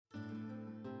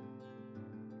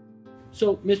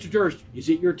So, Mr. Durst, is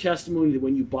it your testimony that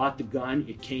when you bought the gun,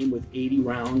 it came with 80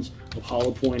 rounds of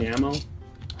hollow point ammo?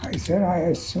 I said I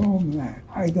assume that.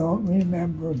 I don't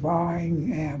remember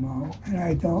buying ammo, and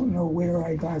I don't know where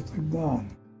I got the gun.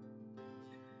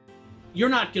 You're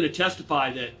not going to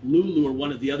testify that Lulu or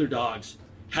one of the other dogs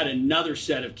had another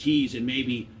set of keys and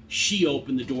maybe she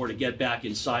opened the door to get back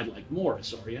inside like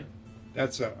Morris, are you?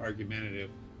 That's argumentative.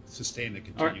 Sustain the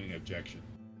continuing objection.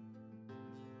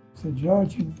 The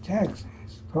judge in Texas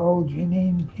told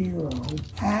Janine Pirro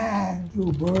and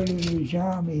Gilberto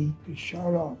Najami to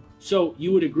shut up. So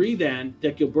you would agree then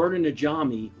that Gilberto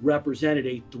Najami represented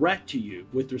a threat to you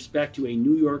with respect to a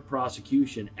New York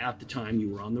prosecution at the time you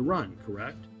were on the run,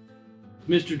 correct?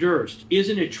 Mr. Durst,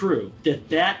 isn't it true that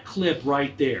that clip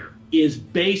right there is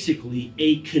basically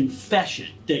a confession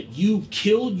that you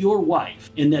killed your wife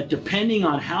and that depending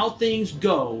on how things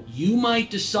go, you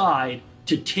might decide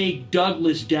to take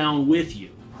Douglas down with you?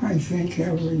 I think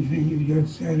everything you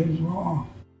just said is wrong.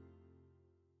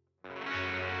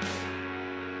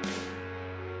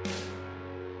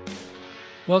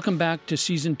 Welcome back to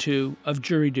Season 2 of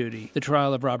Jury Duty, the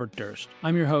trial of Robert Durst.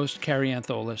 I'm your host, Carrie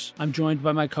Antholis. I'm joined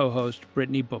by my co-host,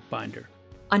 Brittany Bookbinder.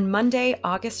 On Monday,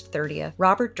 August 30th,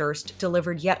 Robert Durst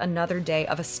delivered yet another day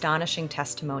of astonishing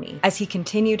testimony as he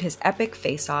continued his epic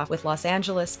face-off with Los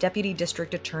Angeles Deputy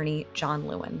District Attorney John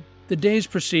Lewin. The day's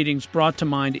proceedings brought to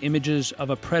mind images of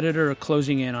a predator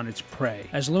closing in on its prey,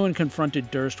 as Lewin confronted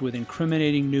Durst with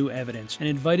incriminating new evidence and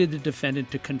invited the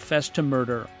defendant to confess to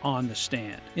murder on the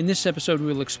stand. In this episode, we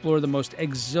will explore the most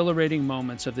exhilarating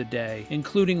moments of the day,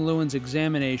 including Lewin's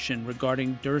examination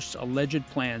regarding Durst's alleged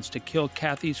plans to kill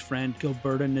Kathy's friend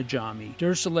Gilberto Najami,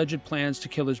 Durst's alleged plans to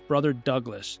kill his brother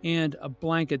Douglas, and a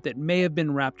blanket that may have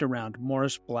been wrapped around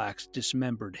Morris Black's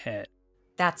dismembered head.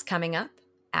 That's coming up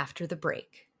after the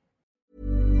break.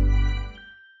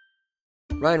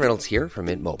 Ryan Reynolds here from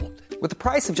Mint Mobile. With the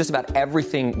price of just about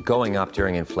everything going up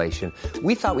during inflation,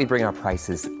 we thought we'd bring our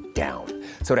prices down.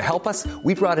 So to help us,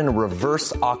 we brought in a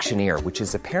reverse auctioneer, which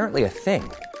is apparently a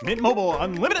thing. Mint Mobile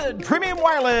Unlimited Premium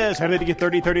Wireless. How to get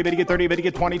 30, 30, bit to get 30, bit to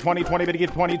get 20, 20, 20, bit to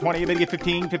get 20, 20, bit to get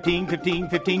 15, 15, 15,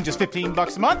 15, just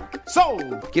 $15 a month?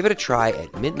 Sold! Give it a try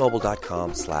at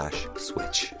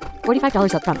mintmobile.com/switch.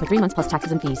 $45 up front for 3 months plus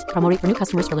taxes and fees. Promo rate for new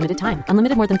customers for limited time.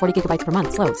 Unlimited more than 40 gigabytes per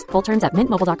month. Slows full terms at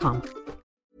mintmobile.com.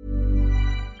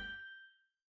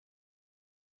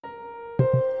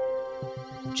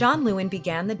 John Lewin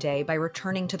began the day by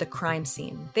returning to the crime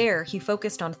scene. There, he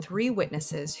focused on 3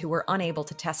 witnesses who were unable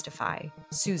to testify: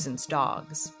 Susan's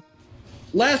dogs.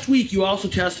 Last week, you also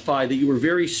testified that you were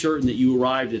very certain that you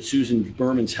arrived at Susan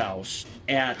Berman's house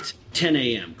at 10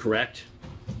 a.m., correct?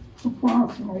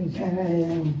 Approximately 10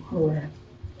 a.m., correct.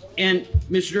 And,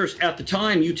 Mr. Durst, at the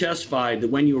time you testified that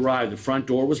when you arrived, the front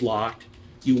door was locked,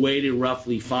 you waited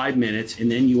roughly 5 minutes, and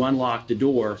then you unlocked the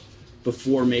door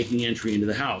before making entry into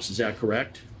the house. Is that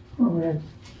correct? Correct.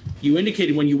 You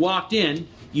indicated when you walked in,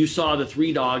 you saw the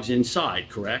 3 dogs inside,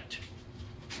 correct?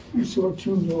 I saw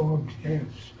 2 dogs, yes.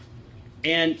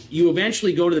 And you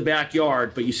eventually go to the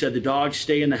backyard, but you said the dogs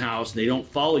stay in the house and they don't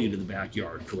follow you to the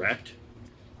backyard, correct?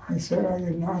 I said I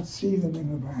did not see them in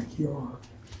the backyard.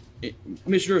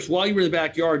 Mr. Durst, while you were in the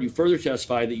backyard, you further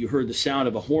testified that you heard the sound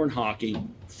of a horn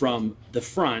honking from the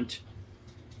front,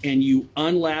 and you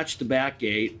unlatched the back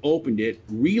gate, opened it,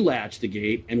 relatched the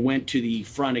gate, and went to the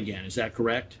front again. Is that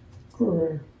correct?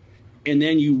 Correct. And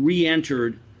then you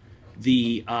re-entered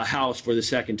the house for the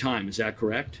second time. Is that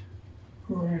correct?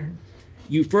 Correct.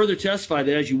 You further testified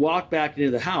that as you walked back into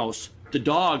the house, the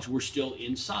dogs were still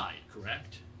inside,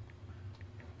 correct?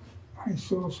 I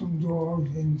saw some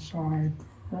dogs inside,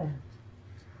 correct.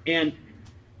 And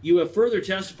you have further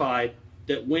testified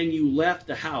that when you left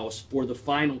the house for the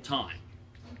final time,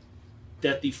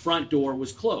 that the front door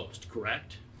was closed,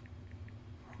 correct?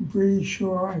 I'm pretty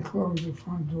sure I closed the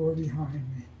front door behind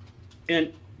me.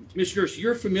 And, Mr. Durst,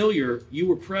 you're familiar, you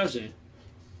were present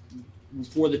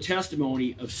for the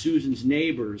testimony of Susan's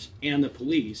neighbors and the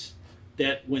police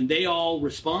that when they all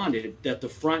responded that the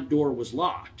front door was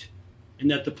locked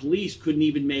and that the police couldn't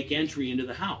even make entry into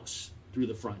the house through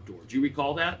the front door. Do you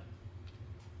recall that?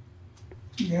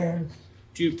 Yes.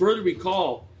 Do you further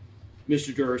recall,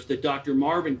 Mr. Durst, that Dr.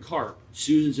 Marvin Karp,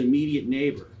 Susan's immediate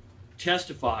neighbor,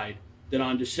 testified that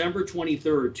on December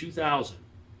 23rd, 2000,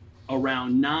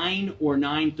 around 9 or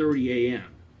 9:30 a.m.,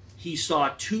 he saw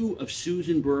 2 of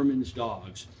Susan Berman's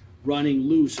dogs running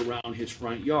loose around his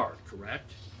front yard,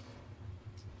 correct?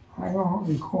 I don't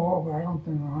recall, but I don't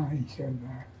deny he said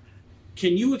that.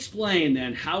 Can you explain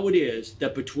then how it is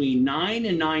that between 9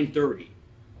 and 9:30,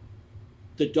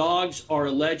 the dogs are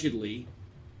allegedly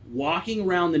walking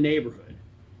around the neighborhood,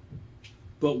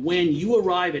 but when you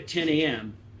arrive at 10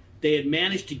 a.m., they had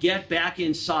managed to get back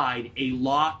inside a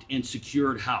locked and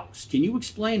secured house. Can you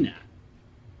explain that?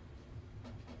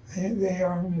 They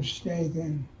are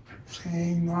mistaken,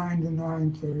 saying 9 to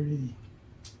 9:30.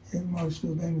 It must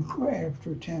have been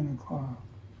after 10 o'clock.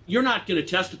 You're not going to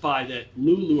testify that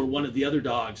Lulu or one of the other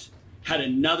dogs had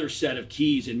another set of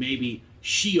keys and maybe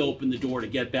she opened the door to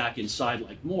get back inside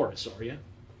like Morris, are you?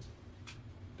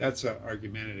 That's an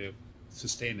argumentative,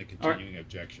 sustain the continuing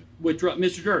objection.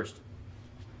 Mr. Durst,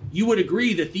 you would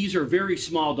agree that these are very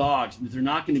small dogs and that they're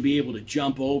not going to be able to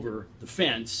jump over the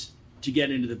fence to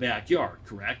get into the backyard,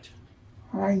 correct?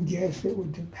 I guess it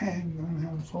would depend on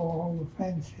how tall the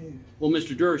fence is. Well,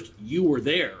 Mr. Durst, you were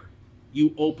there.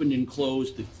 You opened and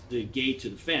closed the gate to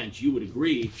the fence. You would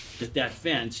agree that that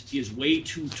fence is way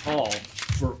too tall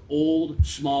for old,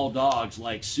 small dogs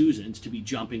like Susan's to be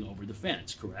jumping over the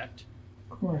fence, correct?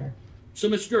 Correct. So,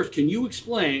 Mr. Durst, can you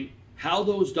explain how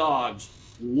those dogs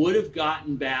would have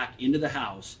gotten back into the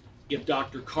house if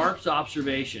Dr. Karp's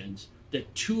observations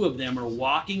that two of them are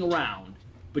walking around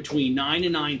between 9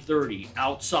 and 9:30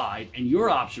 outside, and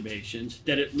your observations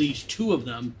that at least two of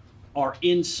them are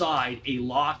inside a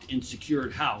locked and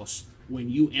secured house when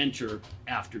you enter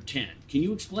after 10? Can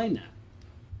you explain that?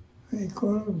 They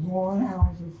could have gone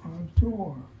out the front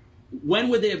door. When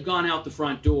would they have gone out the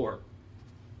front door?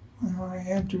 When I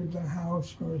entered the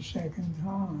house for a second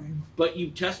time. But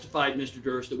you testified, Mr.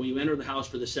 Durst, that when you enter the house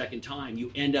for the second time,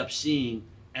 you end up seeing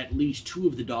at least two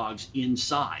of the dogs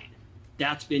inside.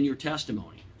 That's been your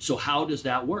testimony. So how does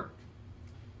that work?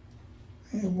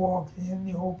 They walked in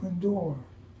the open door.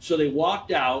 So they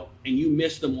walked out and you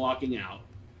missed them walking out.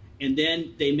 And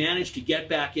then they managed to get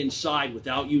back inside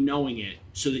without you knowing it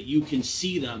so that you can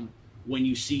see them when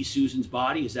you see Susan's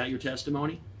body. Is that your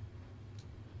testimony?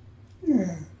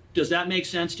 Yeah. Does that make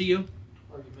sense to you?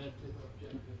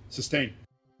 Sustain.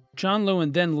 John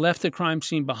Lewin then left the crime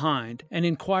scene behind and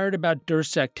inquired about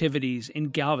Durst's activities in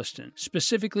Galveston,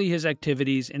 specifically his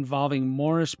activities involving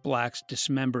Morris Black's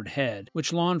dismembered head,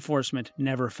 which law enforcement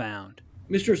never found.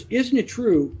 Mr. Isn't it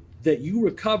true that you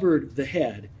recovered the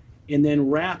head and then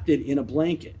wrapped it in a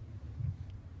blanket?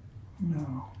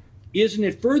 No. Isn't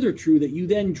it further true that you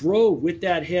then drove with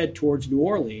that head towards New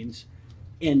Orleans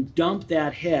and dumped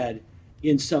that head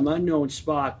in some unknown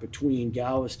spot between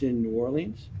Galveston and New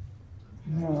Orleans?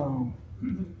 No.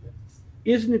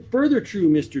 Isn't it further true,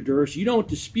 Mr. Durst, you don't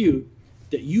dispute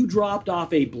that you dropped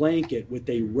off a blanket with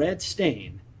a red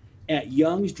stain at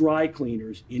Young's Dry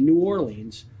Cleaners in New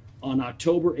Orleans on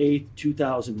October 8th,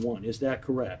 2001. Is that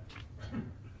correct?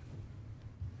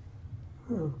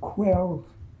 The quilt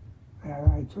that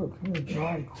I took to the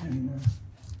dry cleaner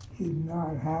did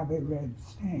not have a red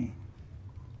stain.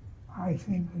 I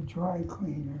think the dry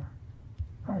cleaner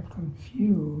got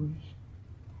confused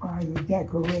by the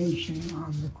decoration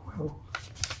on the quilt.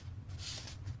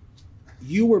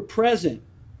 You were present,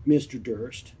 Mr.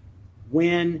 Durst,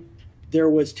 when there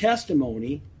was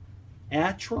testimony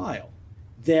at trial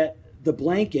that the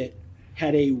blanket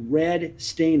had a red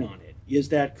stain on it. Is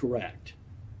that correct?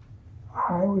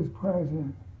 I was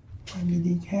present when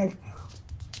the detective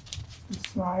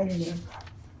decided that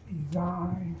the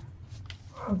design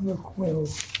of the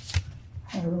quilt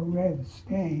had a red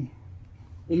stain.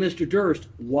 Well, Mr. Durst,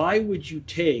 why would you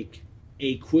take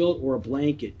a quilt or a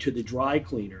blanket to the dry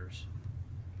cleaners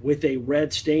with a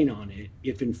red stain on it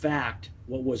if, in fact,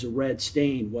 what was a red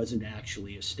stain wasn't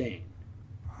actually a stain?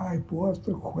 I bought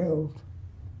the quilt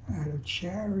at a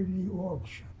charity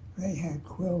auction. They had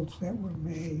quilts that were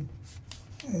made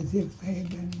as if they had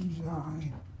been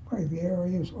designed by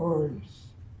various artists.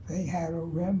 They had a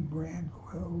Rembrandt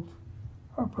quilt,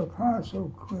 a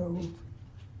Picasso quilt,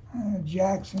 and a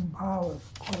Jackson Pollock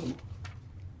quilt.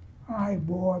 I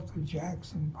bought the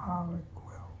Jackson Pollock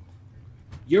quilt.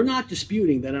 You're not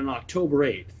disputing that on October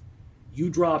 8th, you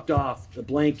dropped off the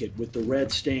blanket with the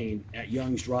red stain at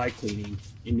Young's Dry Cleaning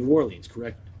in New Orleans,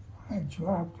 correct? I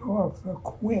dropped off the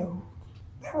quilt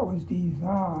that was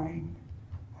designed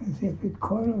as if it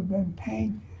could have been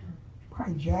painted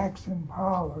by Jackson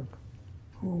Pollock,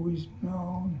 who was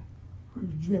known for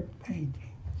drip paintings.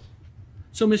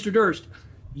 So, Mr. Durst,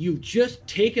 you've just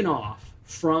taken off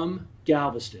from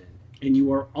Galveston and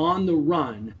you are on the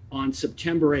run on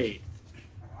September 8th.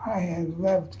 I had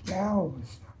left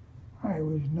Galveston. I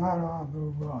was not on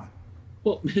the run.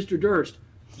 Well, Mr. Durst,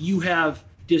 you have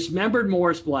dismembered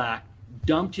Morris Black,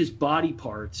 dumped his body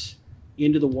parts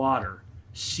into the water,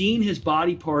 seen his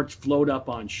body parts float up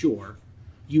on shore,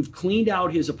 you've cleaned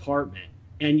out his apartment,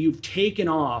 and you've taken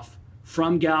off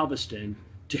from Galveston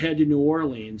to head to New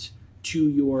Orleans to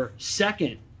your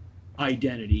second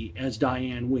identity as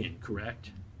Diane Wynn, correct?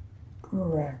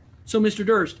 Correct. So, Mr.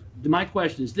 Durst, my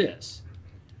question is this.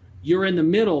 You're in the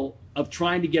middle of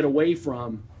trying to get away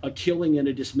from a killing and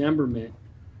a dismemberment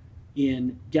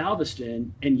in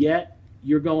Galveston, and yet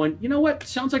you're going, you know what,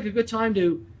 sounds like a good time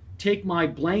to take my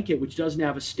blanket, which doesn't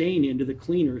have a stain, into the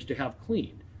cleaners to have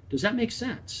cleaned. Does that make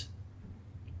sense?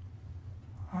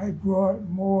 I brought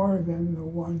more than the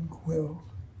one quilt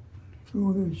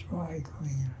to the dry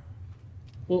cleaner.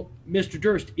 Well, Mr.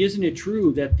 Durst, isn't it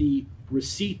true that the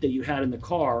receipt that you had in the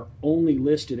car only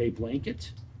listed a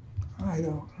blanket? I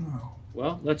don't know.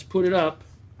 Well, let's put it up.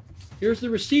 Here's the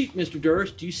receipt, Mr.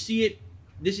 Durst. Do you see it?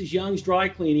 This is Young's Dry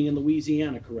Cleaning in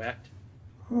Louisiana, correct?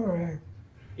 Correct.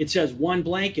 It says one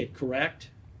blanket, correct?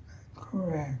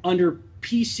 Correct. Under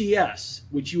PCS,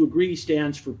 which you agree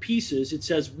stands for pieces, it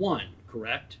says one,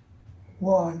 correct?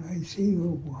 One. I see the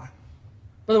one.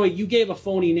 By the way, you gave a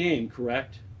phony name,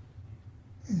 correct?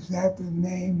 Is that the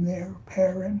name there,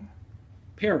 Perrin?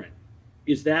 Perrin.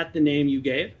 Is that the name you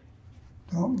gave?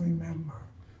 Don't remember.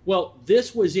 Well,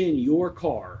 this was in your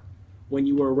car when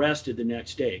you were arrested the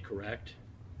next day, correct?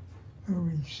 The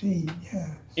receipt, yes.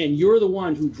 And you're the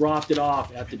one who dropped it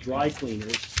off at the dry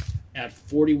cleaners at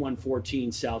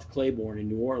 4114 South Claiborne in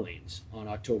New Orleans on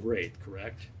October 8th,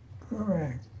 correct?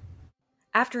 Correct.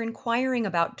 After inquiring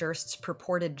about Durst's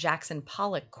purported Jackson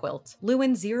Pollock quilt,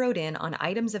 Lewin zeroed in on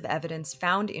items of evidence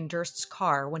found in Durst's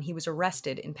car when he was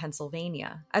arrested in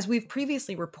Pennsylvania. As we've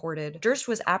previously reported, Durst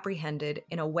was apprehended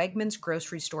in a Wegmans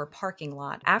grocery store parking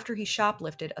lot after he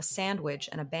shoplifted a sandwich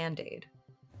and a Band-Aid.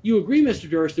 You agree, Mr.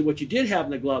 Durst, that what you did have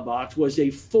in the glove box was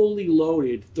a fully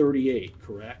loaded .38,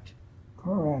 correct?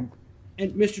 Correct.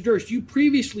 And Mr. Durst, you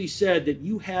previously said that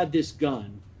you had this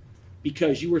gun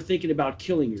because you were thinking about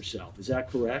killing yourself. Is that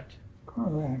correct?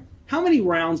 Correct. How many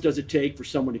rounds does it take for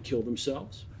someone to kill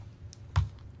themselves?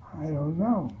 I don't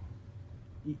know.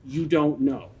 You don't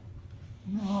know.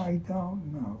 No, I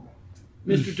don't know.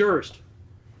 Mr. Durst,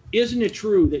 isn't it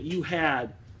true that you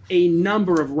had a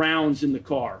number of rounds in the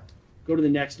car? Go to the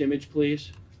next image,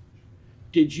 please.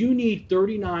 Did you need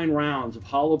 39 rounds of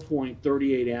hollow point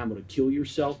 .38 ammo to kill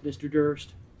yourself, Mr.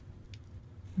 Durst?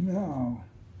 No.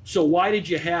 So why did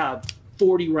you have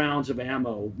 40 rounds of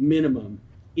ammo minimum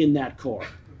in that car?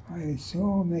 I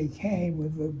assume they came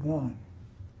with the gun.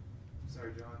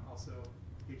 Sorry, John. Also,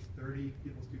 page 30,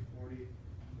 People's 240,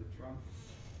 the trunk,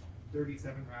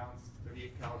 37 rounds,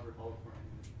 38 caliber hollow point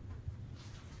ammunition.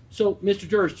 So, Mr.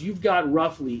 Durst, you've got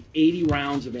roughly 80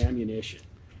 rounds of ammunition.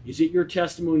 Is it your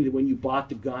testimony that when you bought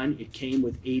the gun, it came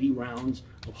with 80 rounds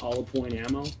of hollow point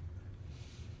ammo?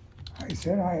 I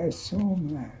said I assume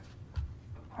that.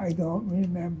 I don't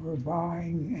remember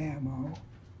buying ammo,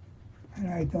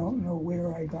 and I don't know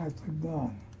where I got the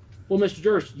gun. Well, Mr.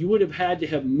 Durst, you would have had to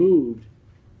have moved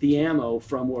the ammo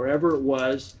from wherever it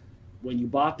was when you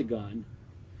bought the gun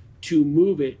to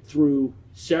move it through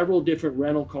several different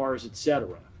rental cars,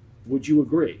 etc. Would you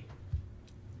agree?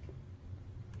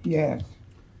 Yes.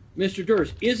 Mr.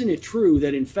 Durst, isn't it true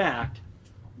that, in fact,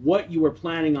 what you were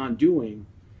planning on doing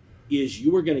is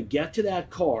you were going to get to that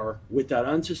car with that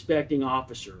unsuspecting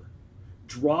officer,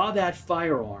 draw that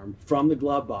firearm from the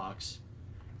glove box,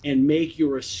 and make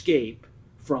your escape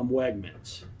from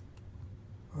Wegmans?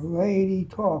 The lady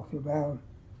talked about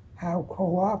how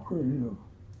cooperative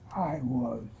I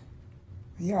was.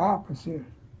 The opposite,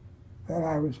 that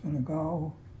I was going to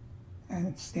go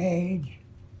and stage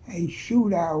a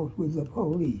shootout with the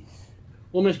police.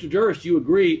 Well, Mr. Durst, you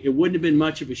agree it wouldn't have been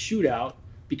much of a shootout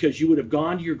because you would have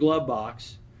gone to your glove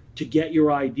box to get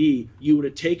your ID, you would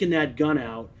have taken that gun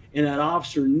out, and that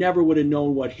officer never would have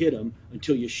known what hit him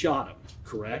until you shot him,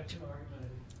 correct?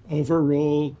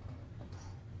 Overruled.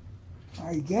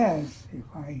 I guess,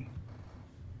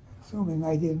 assuming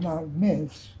I did not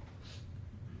miss.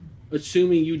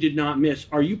 Assuming you did not miss.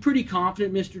 Are you pretty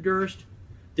confident, Mr. Durst,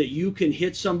 that you can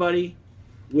hit somebody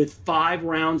with 5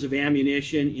 rounds of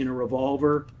ammunition in a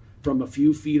revolver from a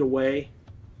few feet away?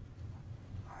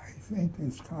 I think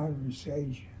this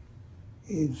conversation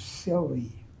is silly.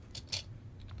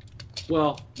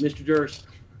 Well, Mr. Durst,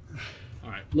 all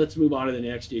right, let's move on to the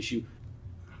next issue.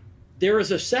 There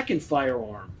is a second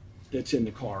firearm that's in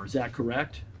the car, is that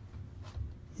correct?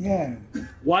 Yeah.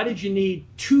 Why did you need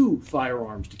 2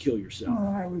 firearms to kill yourself? Well,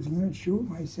 I was going to shoot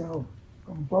myself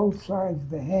from both sides of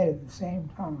the head at the same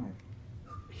time.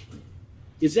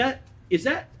 Is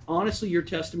that honestly your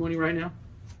testimony right now?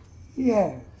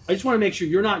 Yes. I just want to make sure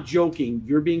you're not joking.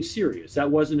 You're being serious. That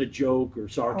wasn't a joke or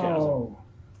sarcasm. Oh,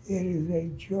 it is a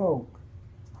joke.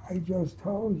 I just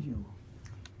told you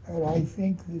that I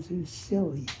think this is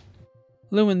silly.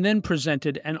 Lewin then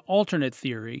presented an alternate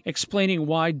theory explaining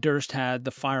why Durst had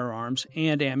the firearms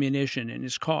and ammunition in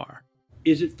his car.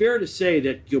 Is it fair to say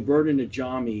that Gilberta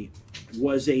Najami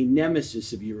was a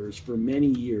nemesis of yours for many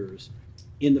years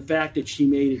in the fact that she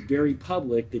made it very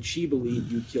public that she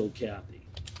believed you killed Kathy?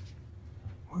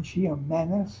 Was she a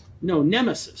menace? No,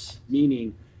 nemesis,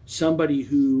 meaning somebody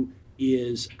who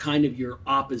is kind of your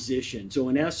opposition. So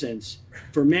in essence,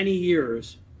 for many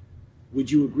years, would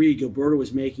you agree Gilberta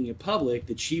was making it public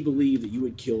that she believed that you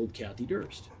had killed Kathy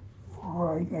Durst?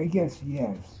 Or I guess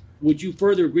yes. Would you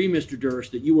further agree, Mr.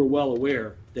 Durst, that you were well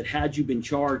aware that had you been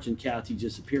charged in Kathy's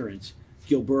disappearance,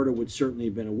 Gilberta would certainly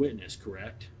have been a witness,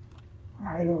 correct?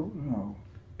 I don't know.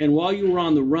 And while you were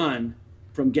on the run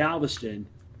from Galveston,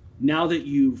 now that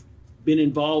you've been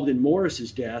involved in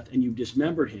Morris's death and you've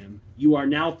dismembered him, you are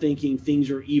now thinking things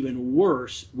are even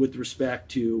worse with respect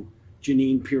to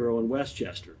Jeanine Pirro in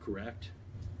Westchester, correct?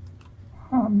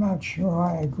 I'm not sure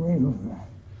I agree with that.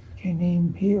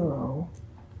 Jeanine Pirro,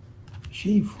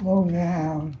 she flew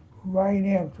down right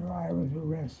after I was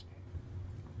arrested.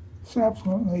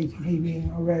 Subsequently to me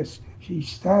being arrested, she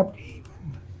stopped even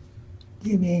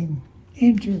giving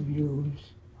interviews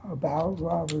about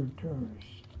Robert Durst.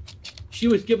 She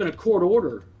was given a court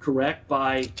order, correct,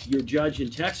 by your judge in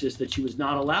Texas that she was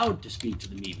not allowed to speak to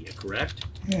the media, correct?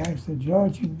 Yes, the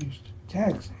judge in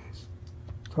Texas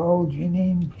told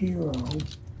Jeanine Pirro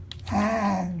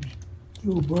and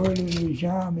Gilberta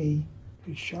Najami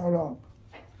to shut up.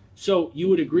 So you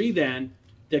would agree then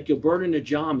that Gilberta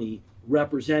Najami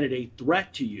represented a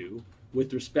threat to you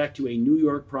with respect to a New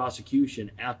York prosecution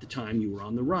at the time you were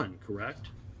on the run, correct?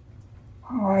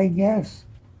 I guess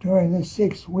during the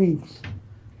 6 weeks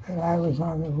that I was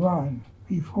on the run,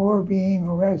 before being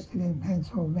arrested in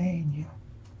Pennsylvania,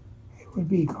 it would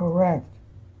be correct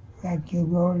that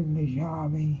Gilberta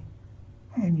Najami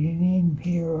and Jeanine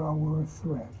Pirro were a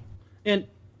threat. And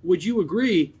would you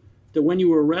agree that when you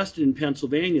were arrested in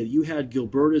Pennsylvania, you had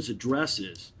Gilberta's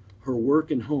addresses, her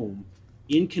work and home,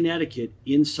 in Connecticut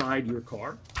inside your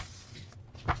car?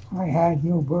 I had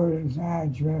Gilberta's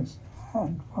address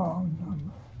and phone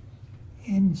number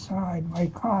inside my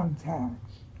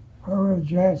contacts. Her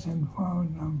address and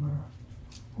phone number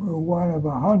were one of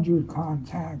 100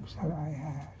 contacts that I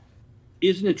had.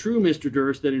 Isn't it true, Mr.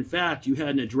 Durst, that in fact you had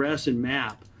an address and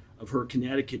map of her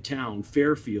Connecticut town,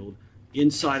 Fairfield,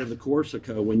 inside of the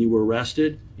Corsica when you were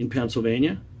arrested in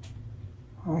Pennsylvania?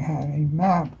 I had a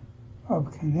map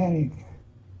of Connecticut.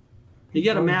 You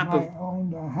got a map of... I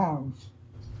owned a house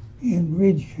in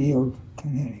Ridgefield,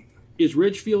 Connecticut. Is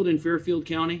Ridgefield in Fairfield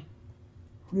County?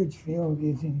 Ridgefield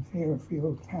is in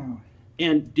Fairfield County.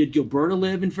 And did Gilberta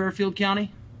live in Fairfield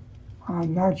County?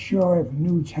 I'm not sure if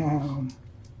Newtown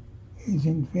is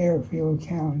in Fairfield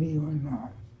County or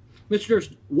not. Mr.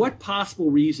 Durst, what possible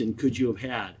reason could you have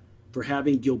had for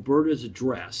having Gilberta's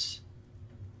address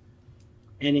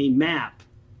and a map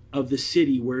of the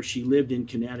city where she lived in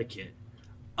Connecticut,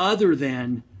 other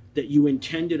than that you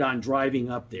intended on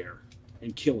driving up there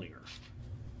and killing her?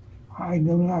 I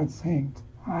do not think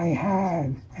I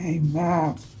had a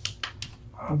map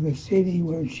of the city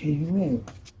where she lived.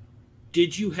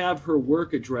 Did you have her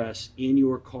work address in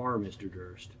your car, Mr.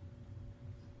 Durst?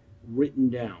 Written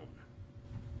down?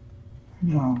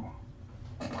 No.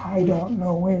 I don't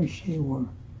know where she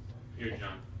worked. Here,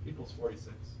 John. People's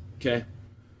 46. Okay.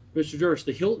 Mr. Durst,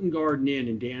 the Hilton Garden Inn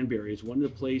in Danbury is one of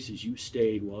the places you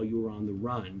stayed while you were on the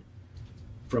run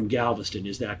from Galveston.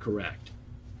 Is that correct?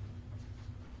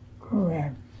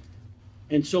 Correct.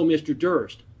 And so, Mr.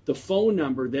 Durst, the phone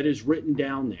number that is written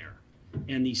down there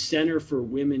and the Center for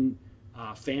Women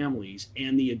Families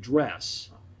and the address,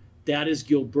 that is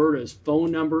Gilberta's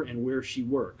phone number and where she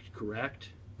worked, correct?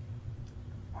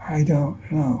 I don't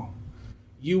know.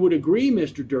 You would agree,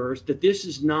 Mr. Durst, that this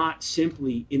is not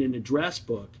simply in an address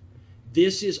book.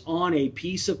 This is on a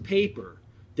piece of paper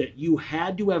that you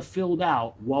had to have filled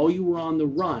out while you were on the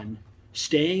run,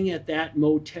 staying at that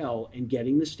motel and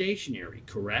getting the stationery,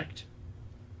 correct?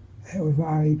 It was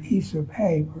on a piece of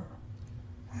paper,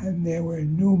 and there were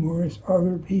numerous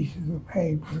other pieces of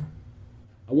paper.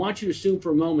 I want you to assume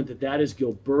for a moment that that is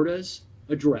Gilberta's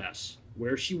address,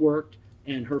 where she worked,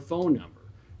 and her phone number.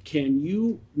 Can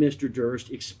you, Mr. Durst,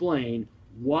 explain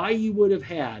why you would have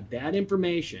had that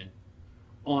information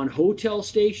on hotel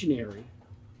stationery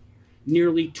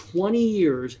nearly 20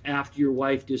 years after your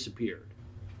wife disappeared?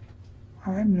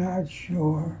 I'm not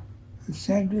sure. The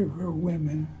Center for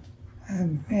Women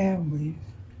and Families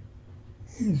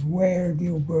is where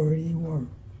Gilberta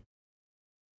worked.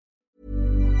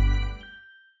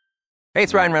 Hey,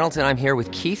 it's Ryan Reynolds, and I'm here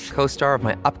with Keith, co-star of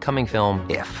my upcoming film,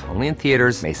 If, only in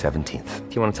theaters May 17th.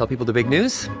 Do you want to tell people the big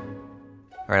news?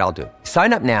 All right, I'll do it.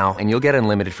 Sign up now and you'll get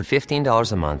unlimited for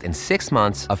 $15 a month and 6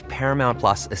 months of Paramount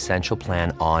Plus Essential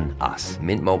Plan on us.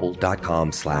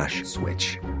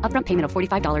 MintMobile.com/switch. Upfront payment of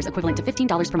 $45 equivalent to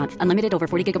 $15 per month. Unlimited over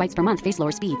 40 gigabytes per month. Face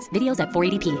lower speeds. Videos at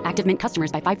 480p. Active Mint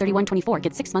customers by 531.24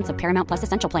 get 6 months of Paramount Plus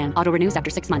Essential Plan. Auto renews after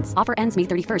 6 months. Offer ends May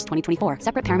 31st, 2024.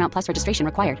 Separate Paramount Plus registration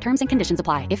required. Terms and conditions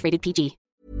apply if rated PG.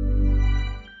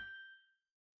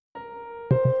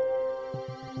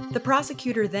 The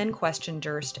prosecutor then questioned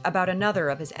Durst about another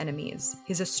of his enemies,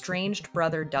 his estranged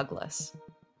brother Douglas.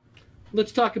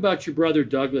 Let's talk about your brother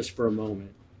Douglas for a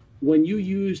moment. When you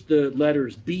use the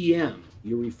letters BM,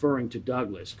 you're referring to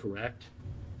Douglas, correct?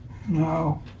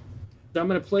 No. I'm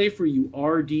going to play for you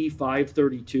RD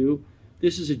 532.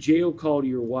 This is a jail call to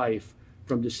your wife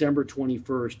from December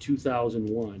 21st,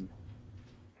 2001.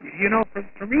 You know,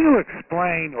 for me to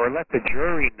explain or let the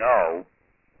jury know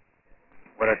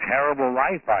what a terrible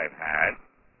life I've had,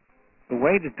 the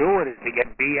way to do it is to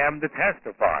get BM to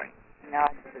testify. No,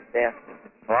 it's a disaster.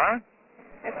 What?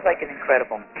 It's like an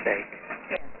incredible mistake.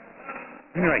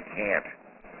 You know I can't.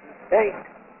 Mistake?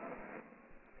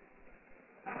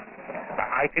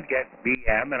 I could get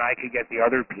BM and I could get the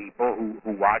other people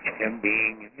who watched him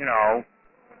being, you know,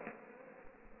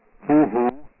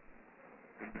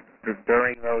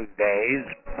 during those days.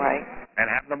 Right. And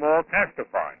have them all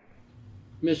testify.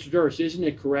 Mr. Durst, isn't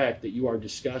it correct that you are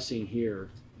discussing here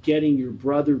getting your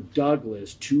brother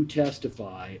Douglas to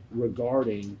testify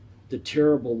regarding the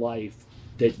terrible life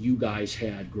that you guys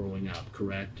had growing up,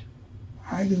 correct?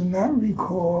 I do not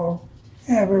recall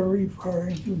ever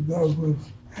referring to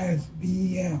Douglas as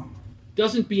BM.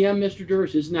 Doesn't BM, Mr.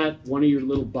 Durst, isn't that one of your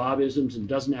little Bobisms, and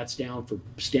doesn't that stand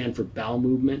for bowel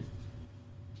movement?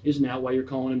 Isn't that why you're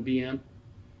calling him BM?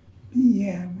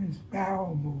 BM is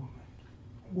bowel movement.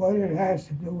 What it has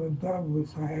to do with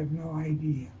Douglas, I have no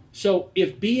idea. So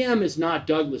if BM is not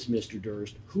Douglas, Mr.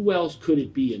 Durst, who else could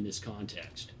it be in this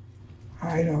context?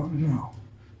 I don't know.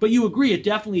 But you agree it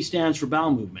definitely stands for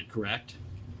bowel movement, correct?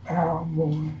 Bowel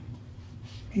movement.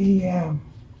 BM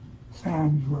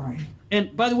sounds right.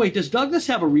 And by the way, does Douglas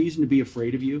have a reason to be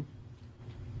afraid of you?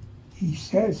 He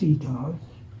says he does.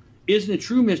 Isn't it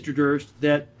true, Mr. Durst,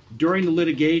 that during the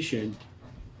litigation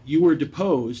you were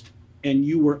deposed and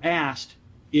you were asked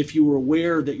if you were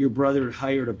aware that your brother had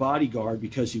hired a bodyguard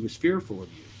because he was fearful of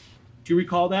you? Do you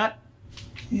recall that?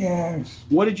 Yes.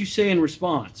 What did you say in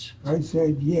response? I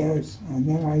said yes, and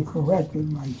then I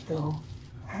corrected myself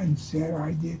and said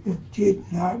I did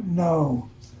not know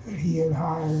that he had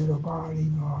hired a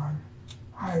bodyguard.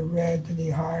 I read that he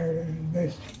hired an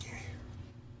investigator.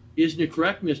 Isn't it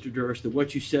correct, Mr. Durst, that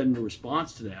what you said in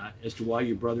response to that as to why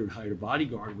your brother had hired a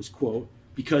bodyguard was, quote,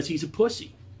 because he's a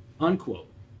pussy, unquote?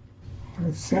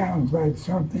 It sounds like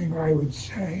something I would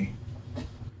say.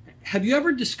 Have you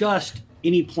ever discussed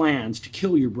any plans to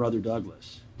kill your brother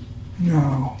Douglas?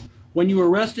 No. When you were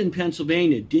arrested in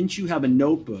Pennsylvania, didn't you have a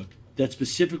notebook that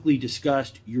specifically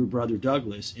discussed your brother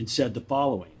Douglas and said the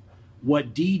following: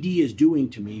 what DD is doing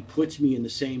to me puts me in the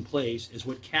same place as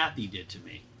what Kathy did to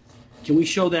me? Can we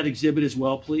show that exhibit as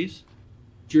well, please?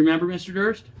 Do you remember, Mr.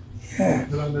 Durst? Yeah.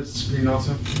 Is it on the screen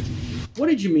also? What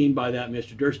did you mean by that,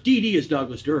 Mr. Durst? DD is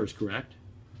Douglas Durst, correct?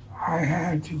 I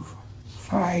had to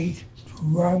fight to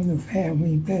run the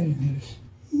family business,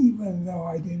 even though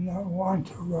I did not want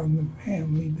to run the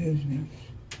family business.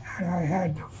 And I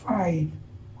had to fight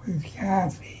with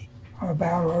Kathy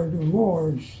about our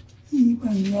divorce,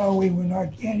 even though we were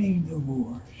not getting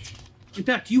divorced. In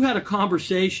fact, you had a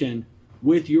conversation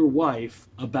with your wife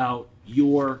about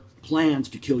your plans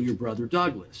to kill your brother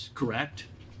Douglas, correct?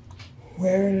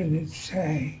 Where did it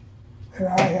say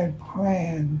that I had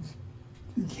plans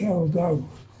to kill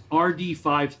Douglas? RD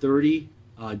 530,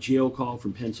 jail call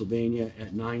from Pennsylvania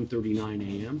at 9:39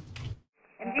 a.m.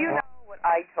 And do you know what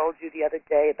I told you the other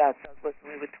day about Douglas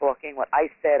when we were talking? What I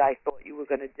said I thought you were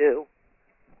going to do?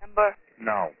 Remember?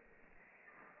 No.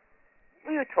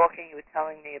 We were talking, you were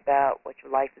telling me about what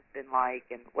your life has been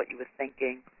like and what you were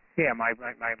thinking. Yeah, my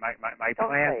Don't plan.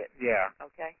 say it. Yeah.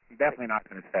 Okay? I'm definitely not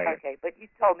going to say it. Okay, but you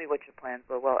told me what your plans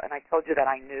were, well, and I told you that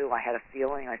I knew, I had a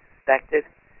feeling, I suspected.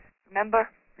 Remember?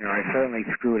 You know, I certainly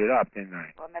screwed it up, didn't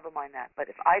I? Well, never mind that. But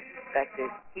if I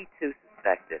suspected, he too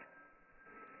suspected.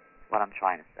 That's what I'm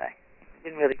trying to say. He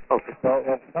didn't really focus.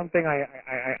 Well, something I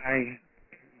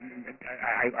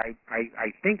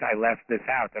think I left this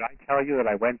out. Did I tell you that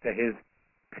I went to his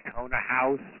Katona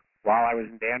house while I was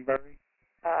in Danbury?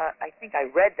 I think I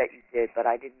read that you did, but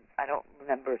I don't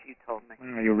remember if you told me.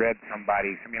 Well, you read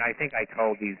somebody's. I mean, I think I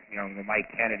told these, the Mike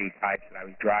Kennedy types that I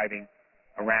was driving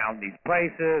around these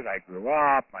places. I grew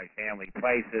up, my family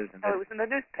places. And it was in the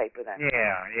newspaper then.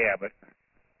 Yeah, but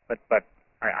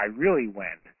I really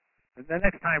went. The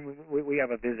next time we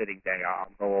have a visiting day,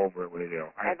 I'll go over it with you.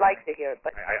 I'd like to hear it,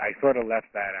 but I sort of left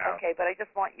that out. okay, but I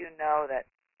just want you to know that,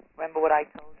 remember what I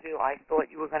told you I thought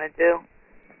you were going to do?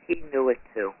 He knew it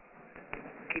too.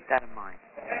 Keep that in mind.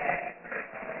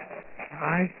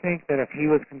 I think that if he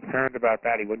was concerned about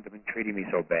that, he wouldn't have been treating me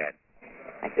so bad.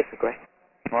 I disagree.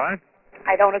 What?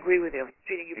 I don't agree with you. He's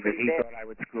treating you Because pretty he bad. thought I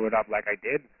would screw it up like I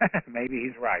did? Maybe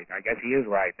he's right. I guess he is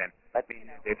right then. But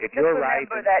If just you're right...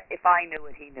 remember that if I knew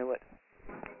it, he knew it.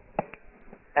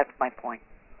 That's my point.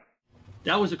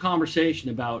 That was a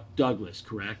conversation about Douglas,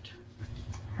 correct?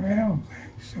 I don't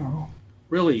think so.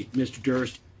 Really, Mr.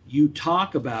 Durst, you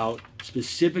talk about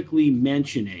specifically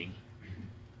mentioning,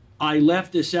 I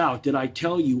left this out. Did I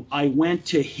tell you I went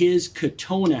to his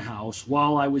Katona house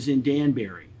while I was in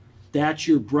Danbury? That's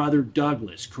your brother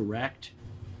Douglas, correct?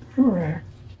 Correct.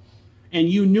 And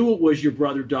you knew it was your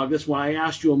brother Douglas when I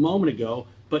asked you a moment ago,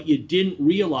 but you didn't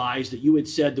realize that you had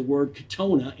said the word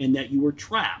Katona and that you were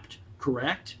trapped,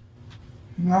 correct?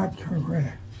 Not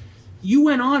correct. You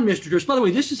went on, Mr. Durst. By the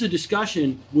way, this is a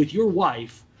discussion with your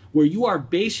wife where you are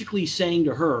basically saying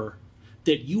to her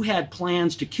that you had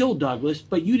plans to kill Douglas,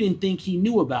 but you didn't think he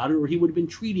knew about it or he would have been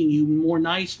treating you more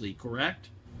nicely, correct?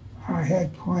 I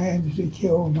had plans to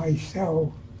kill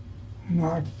myself,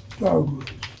 not Douglas.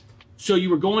 So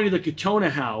you were going to the Katona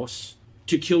house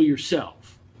to kill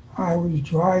yourself? I was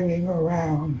driving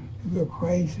around the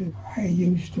places I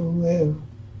used to live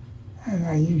and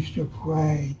I used to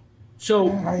play.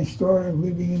 And I started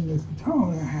living in the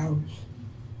Katona house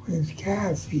with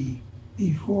Kathy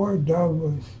before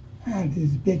Douglas and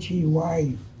his bitchy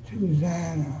wife,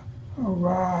 Susanna,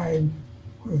 arrived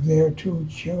with their 2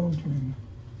 children.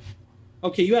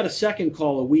 Okay, you had a second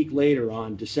call a week later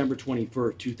on December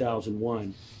 21st,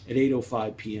 2001 at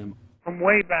 8:05 p.m. From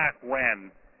way back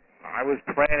when, I was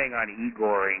planning on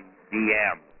Igoring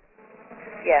DM.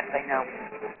 Yes, I know.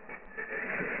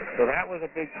 So that was a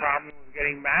big problem with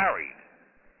getting married.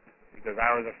 Because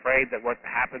I was afraid that what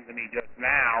happened to me just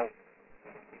now,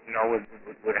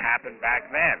 would happen back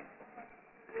then.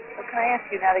 Well, can I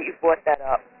ask you, now that you brought that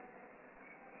up,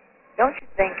 don't you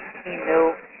think he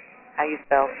knew how you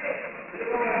felt?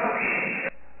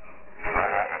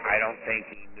 I don't think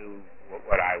he knew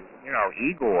what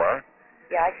Igor.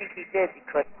 Yeah, I think he did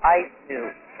because I knew.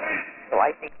 So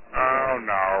I think. Oh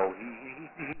no,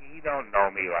 he don't know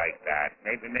me like that.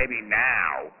 Maybe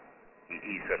now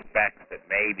he suspects that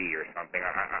maybe or something.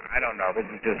 I don't know. This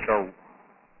is just so.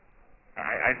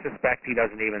 I suspect he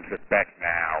doesn't even suspect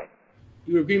now.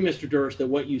 You agree, Mr. Durst, that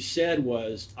what you said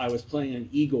was I was planning on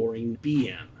Igoring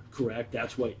BM, correct?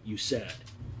 That's what you said.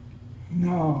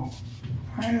 No,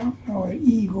 I don't know what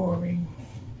Igoring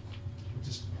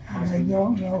means. And I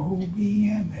don't know who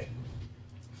BM is.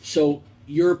 So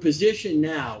your position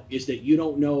now is that you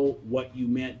don't know what you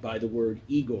meant by the word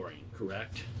Igoring,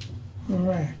 correct?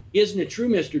 Correct. Isn't it true,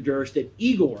 Mr. Durst, that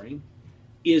Igoring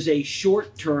is a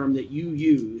short term that you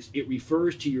use? It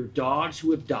refers to your dogs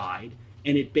who have died,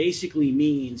 and it basically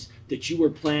means that you were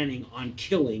planning on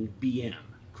killing BM,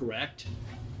 correct?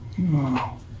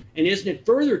 No. And isn't it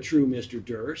further true, Mr.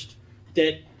 Durst,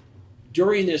 that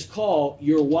during this call,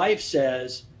 your wife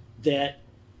says that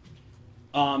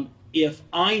if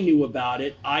I knew about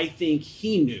it, I think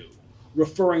he knew,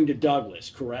 referring to Douglas,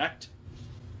 correct?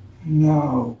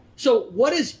 No. So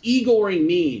what does Igoring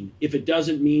mean if it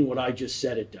doesn't mean what I just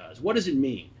said it does? What does it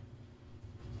mean?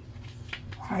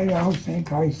 I don't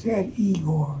think I said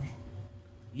Igoring.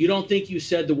 You don't think you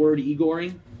said the word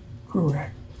Igoring?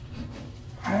 Correct.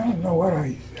 I don't know what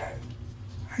I said.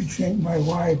 I think my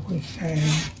wife was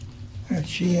saying that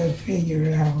she had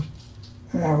figured out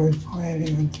that I was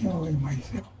planning on killing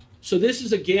myself. So this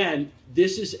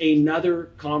is another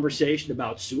conversation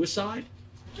about suicide?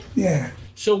 Yeah.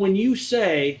 So when you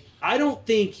say, I don't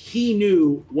think he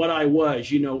knew what I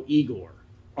was, Igor,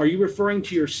 are you referring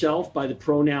to yourself by the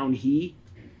pronoun he?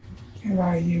 Can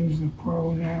I use the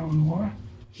pronoun what?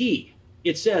 He.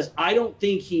 It says, I don't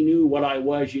think he knew what I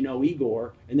was,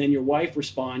 Igor. And then your wife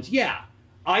responds, yeah,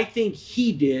 I think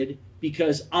he did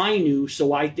because I knew,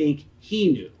 so I think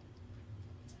he knew.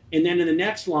 And then in the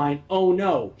next line, oh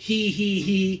no,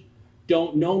 he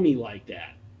don't know me like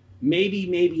that.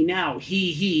 Maybe now,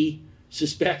 he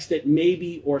suspects that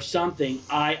maybe or something,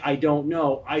 I don't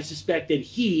know. I suspect that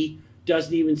he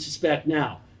doesn't even suspect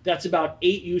now. That's about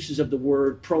 8 uses of the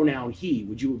word pronoun he.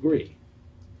 Would you agree?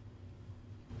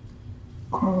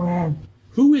 Correct.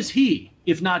 Who is he,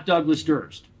 if not Douglas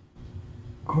Durst?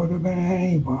 Could have been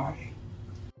anybody.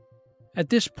 At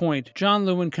this point, John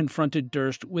Lewin confronted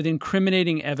Durst with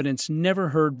incriminating evidence never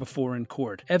heard before in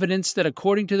court, evidence that,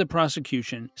 according to the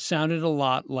prosecution, sounded a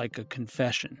lot like a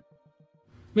confession.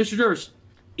 Mr. Durst,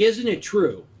 isn't it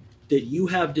true that you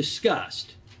have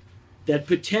discussed that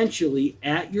potentially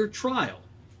at your trial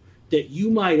that you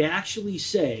might actually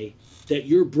say that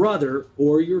your brother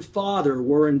or your father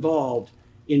were involved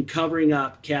in covering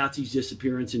up Kathy's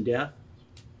disappearance and death?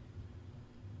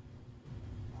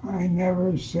 I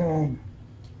never said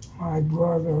my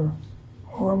brother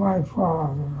or my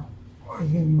father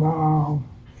was involved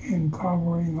in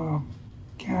covering up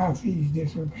Kathy's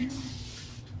disappearance.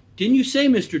 Didn't you say,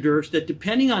 Mr. Durst, that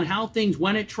depending on how things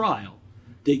went at trial,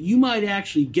 that you might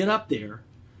actually get up there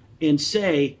and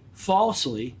say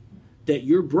falsely that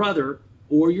your brother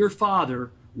or your father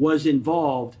was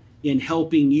involved in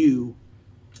helping you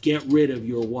get rid of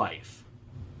your wife?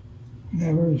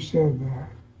 Never said that.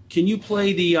 Can you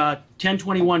play the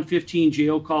 10/21/15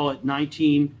 jail call at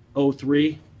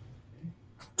 1903?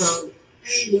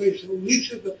 Anyway, so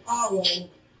Lisa DiPaolo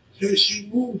says she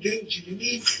moved into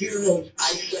Janine Pirro's.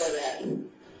 I saw that.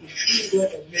 She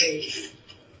got a maid.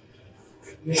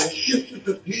 They shifted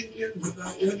opinions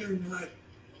about whether or not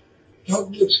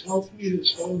Douglas helped me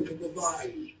dispose of the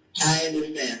body. I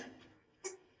understand.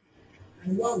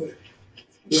 I love it.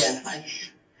 Yeah,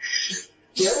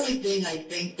 the only thing I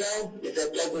think, though, is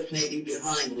that Douglas may be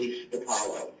behind Lisa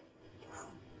DiPaolo.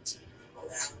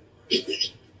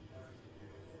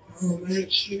 Oh, and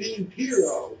it's Janine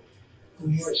Pirro who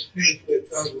must think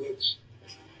that Douglas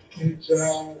is,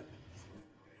 Oh,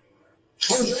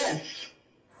 yes.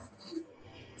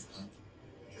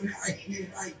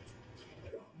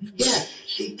 Yes,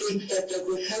 she thinks that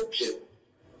Douglas helped you.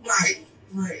 Right.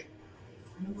 I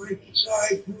might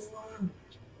decide to,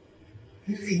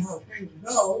 depending how things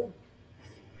go,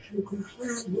 to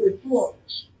confirm her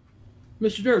thoughts.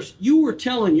 Mr. Durst, you were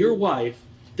telling your wife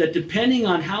that depending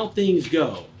on how things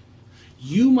go,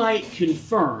 you might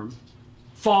confirm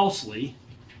falsely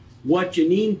what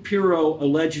Janine Pirro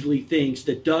allegedly thinks,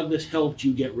 that Douglas helped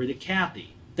you get rid of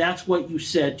Kathy. That's what you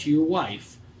said to your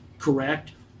wife,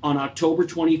 correct, on October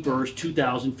 21st,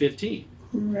 2015.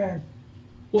 Correct.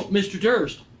 Well, Mr.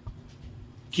 Durst,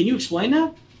 can you explain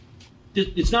that?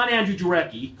 It's not Andrew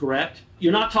Jarecki, correct?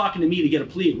 You're not talking to me to get a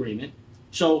plea agreement.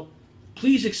 So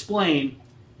please explain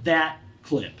that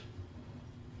clip.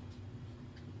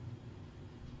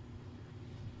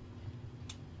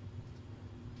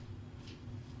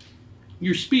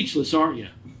 You're speechless, aren't you?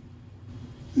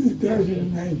 It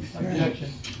doesn't make sense. Objection.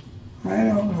 I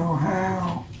don't know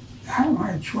how at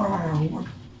my trial,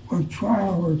 what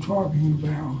trial we're talking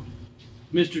about.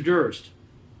 Mr. Durst,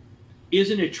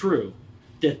 isn't it true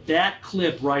that that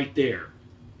clip right there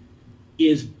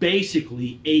is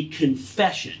basically a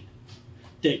confession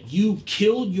that you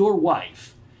killed your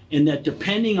wife, and that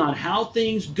depending on how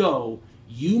things go,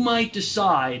 you might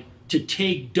decide to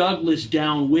take Douglas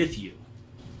down with you?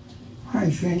 I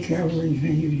think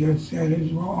everything you just said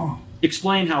is wrong.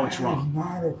 Explain how it's wrong. It's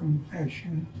not a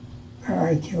confession that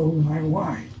I killed my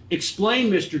wife. Explain,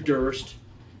 Mr. Durst,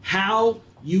 how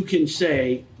you can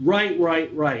say,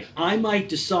 right, I might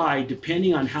decide,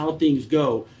 depending on how things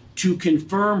go, to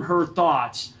confirm her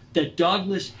thoughts that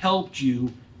Douglas helped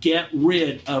you get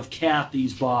rid of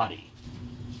Kathy's body.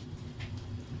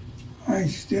 I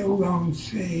still don't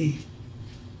see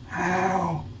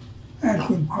how that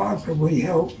could possibly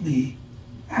help me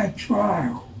at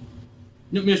trial.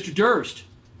 No, Mr. Durst,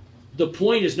 the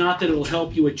point is not that it'll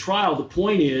help you at trial. The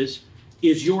point is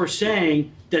you're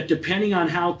saying that depending on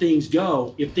how things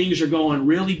go, if things are going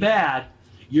really bad,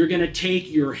 you're going to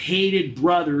take your hated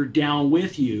brother down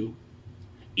with you,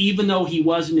 even though he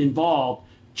wasn't involved,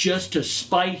 just to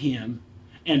spite him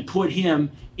and put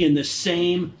him in the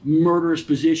same murderous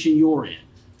position you're in.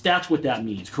 That's what that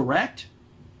means, correct?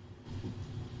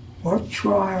 What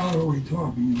trial are we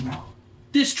talking about?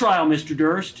 This trial, Mr.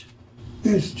 Durst.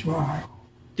 This trial.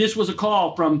 This was a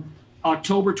call from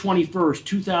October 21st,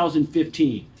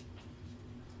 2015.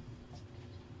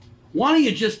 Why don't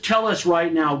you just tell us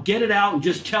right now, get it out and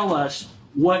just tell us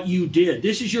what you did.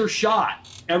 This is your shot.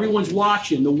 Everyone's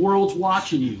watching. The world's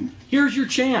watching you. Here's your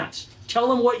chance. Tell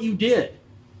them what you did.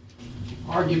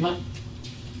 Argument.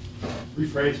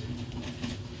 Rephrase.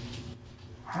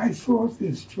 I thought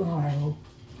this trial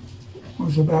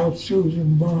was about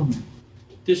Susan Berman.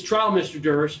 This trial, Mr.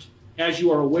 Durst, as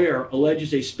you are aware,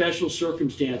 alleges a special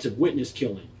circumstance of witness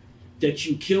killing, that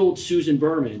you killed Susan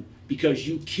Berman because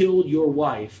you killed your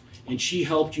wife and she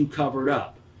helped you cover it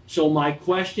up. So my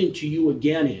question to you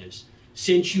again is,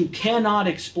 since you cannot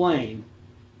explain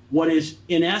what is,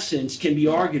 in essence, can be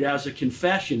argued as a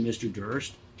confession, Mr.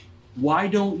 Durst, Why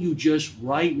don't you just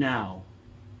right now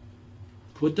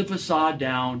put the facade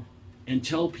down and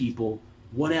tell people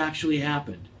what actually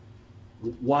happened,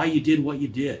 why you did what you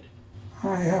did?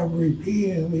 I have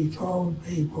repeatedly told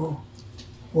people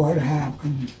what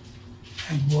happened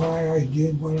and why I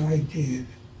did what I did.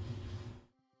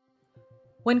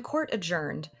 When court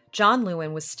adjourned, John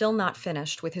Lewin was still not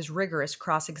finished with his rigorous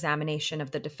cross-examination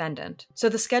of the defendant, so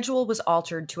the schedule was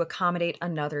altered to accommodate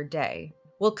another day.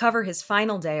 We'll cover his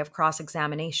final day of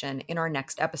cross-examination in our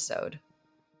next episode.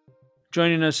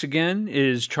 Joining us again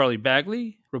is Charlie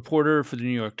Bagley, reporter for the New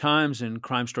York Times and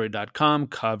crimestory.com,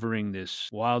 covering this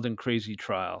wild and crazy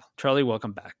trial. Charlie,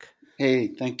 welcome back. Hey,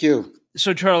 thank you.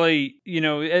 So, Charlie,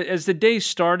 as the day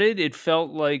started, it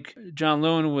felt like John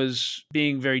Lewin was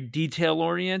being very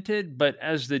detail-oriented, but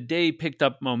as the day picked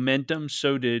up momentum,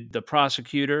 so did the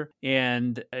prosecutor,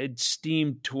 and it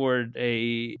steamed toward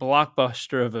a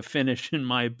blockbuster of a finish, in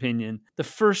my opinion. The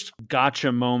first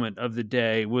gotcha moment of the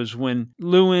day was when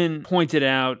Lewin pointed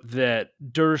out that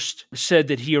Durst said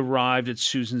that he arrived at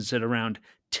Susan's at around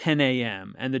 10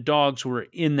 a.m., and the dogs were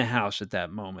in the house at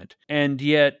that moment. And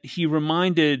yet he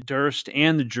reminded Durst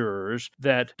and the jurors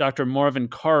that Dr. Marvin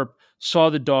Karp saw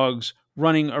the dogs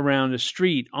running around a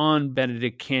street on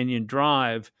Benedict Canyon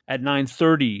Drive at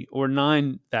 9:30 or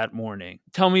 9 that morning.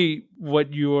 Tell me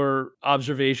what your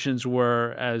observations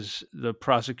were as the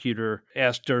prosecutor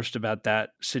asked Durst about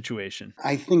that situation.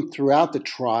 I think throughout the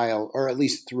trial, or at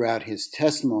least throughout his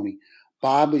testimony,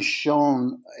 Bob has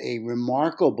shown a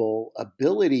remarkable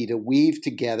ability to weave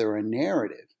together a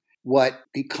narrative. What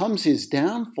becomes his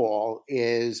downfall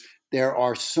is there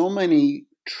are so many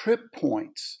trip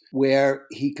points where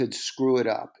he could screw it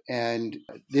up, and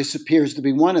this appears to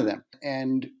be one of them.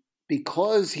 And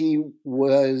because he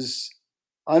was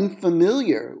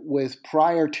unfamiliar with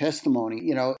prior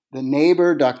testimony, the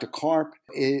neighbor, Dr. Karp,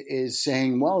 is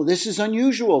saying, well, this is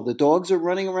unusual. The dogs are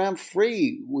running around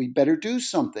free. We better do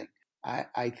something.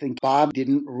 I think Bob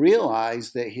didn't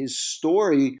realize that his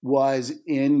story was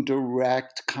in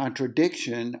direct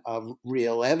contradiction of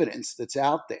real evidence that's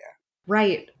out there.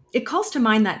 Right. It calls to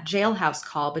mind that jailhouse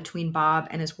call between Bob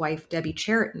and his wife, Debbie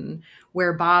Cheriton,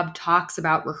 where Bob talks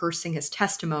about rehearsing his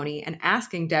testimony and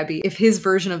asking Debbie if his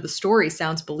version of the story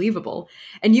sounds believable.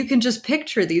 And you can just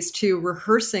picture these two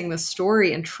rehearsing the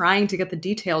story and trying to get the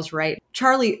details right.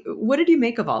 Charlie, what did you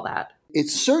make of all that?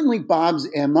 It's certainly Bob's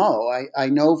MO. I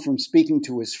know from speaking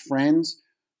to his friends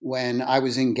when I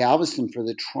was in Galveston for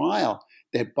the trial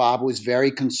that Bob was very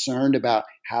concerned about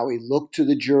how he looked to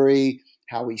the jury,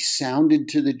 how he sounded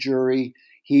to the jury.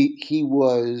 He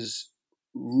was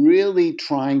really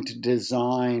trying to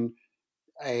design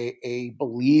a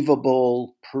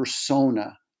believable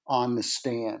persona on the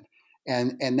stand.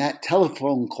 And that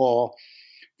telephone call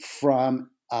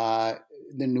from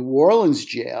the New Orleans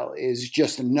jail is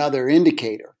just another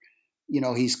indicator.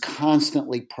 He's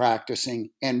constantly practicing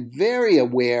and very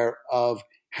aware of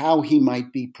how he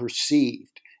might be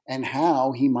perceived and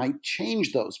how he might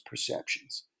change those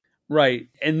perceptions. Right.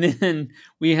 And then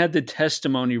we had the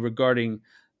testimony regarding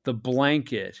the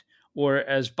blanket, or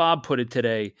as Bob put it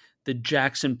today, the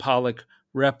Jackson Pollock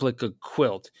replica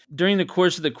quilt. During the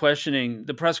course of the questioning,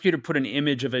 the prosecutor put an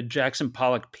image of a Jackson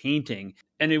Pollock painting,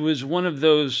 and it was one of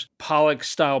those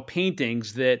Pollock-style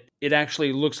paintings that it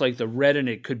actually looks like the red in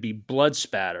it could be blood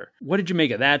spatter. What did you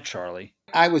make of that, Charlie?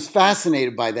 I was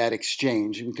fascinated by that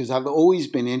exchange because I've always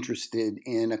been interested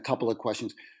in a couple of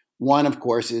questions. One, of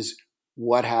course, is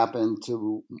what happened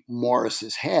to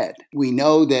Morris's head? We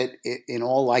know that in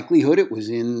all likelihood it was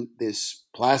in this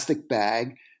plastic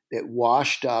bag that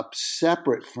washed up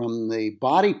separate from the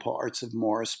body parts of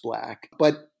Morris Black,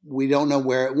 but we don't know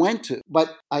where it went to.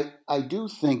 But I do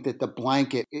think that the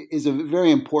blanket is a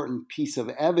very important piece of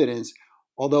evidence,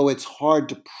 although it's hard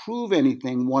to prove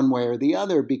anything one way or the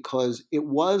other because it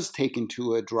was taken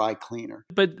to a dry cleaner.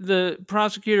 But the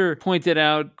prosecutor pointed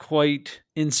out quite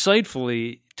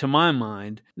insightfully, to my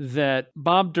mind, that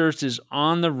Bob Durst is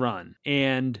on the run.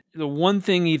 And the one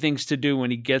thing he thinks to do when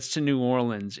he gets to New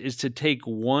Orleans is to take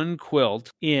one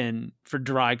quilt in for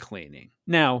dry cleaning.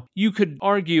 Now, you could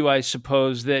argue, I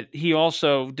suppose, that he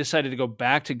also decided to go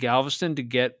back to Galveston to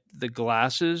get the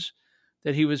glasses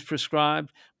that he was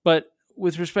prescribed. But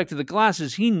with respect to the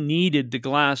glasses, he needed the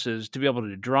glasses to be able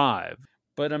to drive.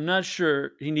 But I'm not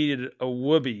sure he needed a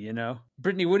whoopee,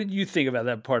 Brittany, what did you think about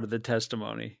that part of the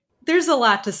testimony? There's a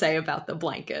lot to say about the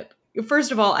blanket.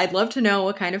 First of all, I'd love to know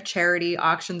what kind of charity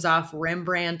auctions off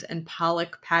Rembrandt and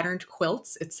Pollock patterned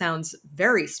quilts. It sounds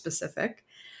very specific.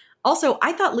 Also,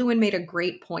 I thought Lewin made a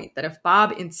great point that if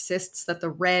Bob insists that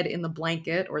the red in the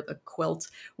blanket or the quilt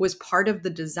was part of the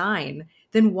design,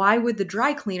 then why would the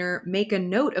dry cleaner make a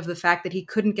note of the fact that he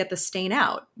couldn't get the stain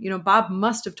out? Bob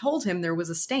must have told him there was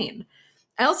a stain.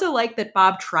 I also like that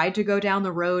Bob tried to go down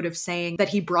the road of saying that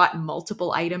he brought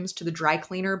multiple items to the dry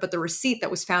cleaner, but the receipt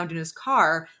that was found in his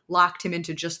car locked him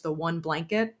into just the one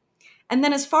blanket. And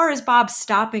then as far as Bob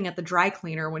stopping at the dry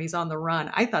cleaner when he's on the run,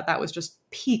 I thought that was just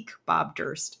peak Bob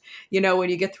Durst. When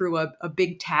you get through a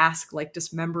big task like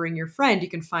dismembering your friend, you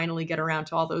can finally get around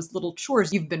to all those little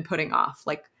chores you've been putting off,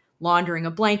 like laundering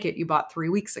a blanket you bought 3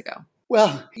 weeks ago.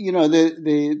 Well,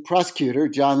 the prosecutor,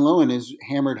 John Lewin, has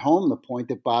hammered home the point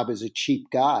that Bob is a cheap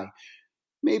guy.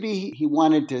 Maybe he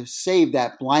wanted to save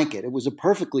that blanket. It was a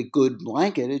perfectly good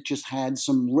blanket. It just had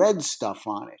some red stuff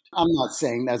on it. I'm not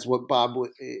saying that's what Bob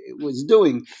was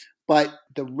doing, but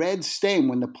the red stain,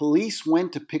 when the police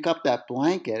went to pick up that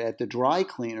blanket at the dry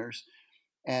cleaners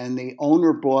and the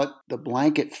owner brought the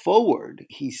blanket forward,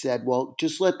 he said, well,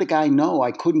 just let the guy know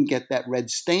I couldn't get that red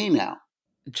stain out.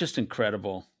 It's just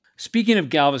incredible. Speaking of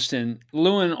Galveston,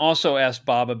 Lewin also asked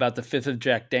Bob about the fifth of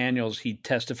Jack Daniels he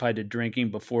testified to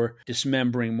drinking before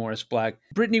dismembering Morris Black.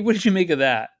 Brittany, what did you make of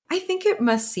that? I think it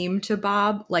must seem to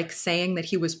Bob like saying that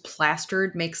he was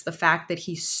plastered makes the fact that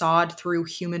he sawed through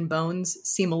human bones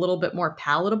seem a little bit more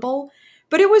palatable,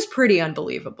 but it was pretty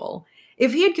unbelievable.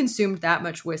 If he had consumed that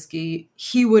much whiskey,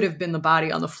 he would have been the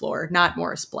body on the floor, not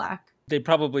Morris Black. They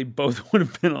probably both would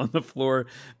have been on the floor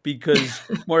because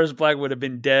Morris Black would have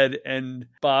been dead and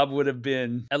Bob would have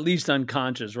been at least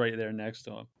unconscious right there next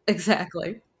to him.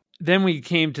 Exactly. Then we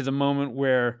came to the moment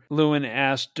where Lewin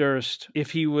asked Durst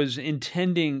if he was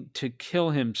intending to kill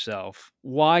himself,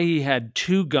 why he had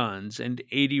 2 guns and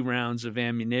 80 rounds of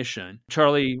ammunition.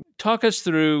 Charlie, talk us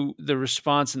through the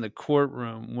response in the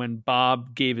courtroom when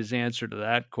Bob gave his answer to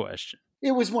that question.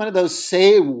 It was one of those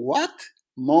say what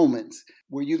moments.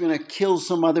 Were you going to kill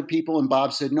some other people? And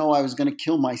Bob said, no, I was going to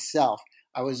kill myself.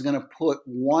 I was going to put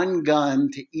 1 gun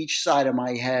to each side of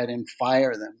my head and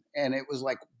fire them. And it was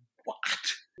like, what?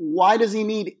 Why does he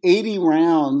need 80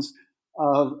 rounds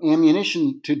of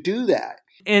ammunition to do that?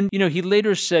 And, he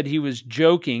later said he was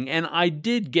joking, and I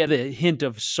did get a hint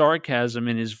of sarcasm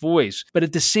in his voice. But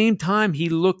at the same time, he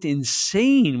looked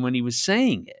insane when he was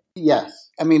saying it. Yes.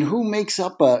 I mean, who makes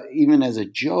up, even as a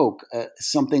joke,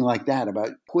 something like that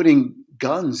about putting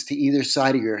guns to either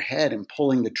side of your head and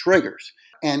pulling the triggers?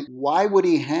 And why would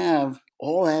he have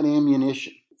all that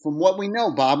ammunition? From what we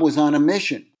know, Bob was on a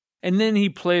mission. And then he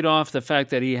played off the fact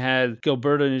that he had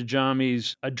Gilberto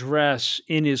Najami's address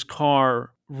in his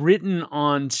car written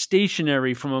on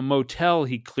stationery from a motel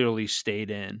he clearly stayed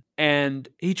in. And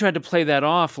he tried to play that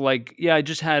off like, yeah, I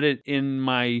just had it in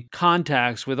my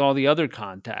contacts with all the other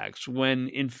contacts, when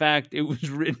in fact it was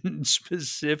written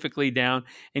specifically down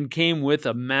and came with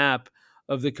a map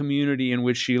of the community in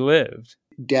which she lived.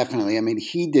 Definitely. I mean,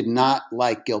 he did not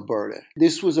like Gilberta.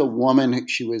 This was a woman,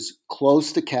 she was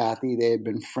close to Kathy. They had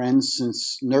been friends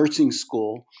since nursing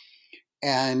school.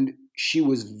 And she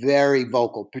was very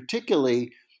vocal,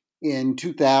 particularly in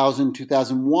 2000,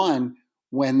 2001,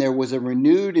 when there was a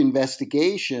renewed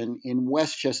investigation in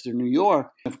Westchester, New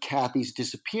York, of Kathy's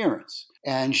disappearance.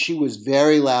 And she was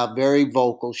very loud, very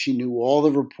vocal. She knew all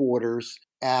the reporters.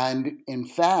 And in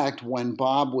fact, when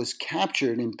Bob was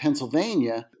captured in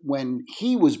Pennsylvania, when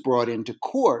he was brought into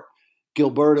court,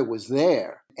 Gilberta was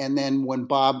there. And then when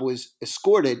Bob was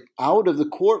escorted out of the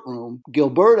courtroom,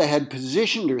 Gilberta had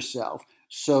positioned herself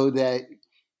so that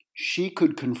she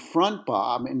could confront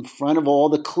Bob in front of all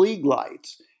the Klieg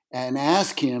lights and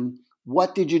ask him,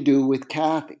 what did you do with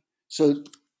Kathy? So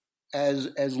as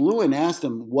Lewin asked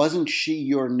him, wasn't she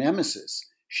your nemesis?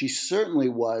 She certainly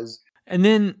was. And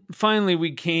then finally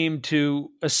we came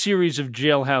to a series of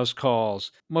jailhouse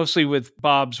calls, mostly with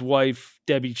Bob's wife,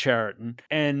 Debbie Chariton.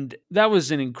 And that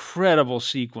was an incredible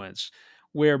sequence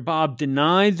where Bob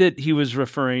denied that he was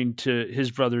referring to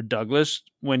his brother Douglas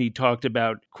when he talked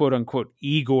about, quote unquote,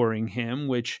 Igoring him,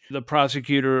 which the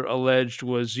prosecutor alleged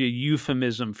was a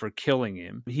euphemism for killing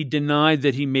him. He denied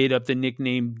that he made up the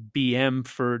nickname BM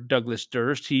for Douglas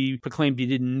Durst. He proclaimed he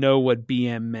didn't know what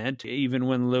BM meant, even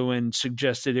when Lewin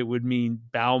suggested it would mean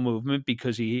bowel movement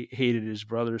because he hated his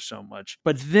brother so much.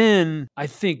 But then I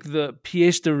think the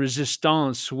pièce de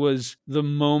résistance was the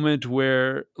moment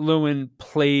where Lewin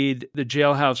played the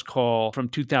jailhouse call from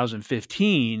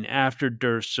 2015 after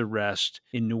Durst's arrest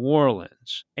in New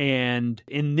Orleans. And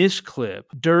in this clip,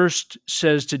 Durst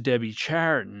says to Debbie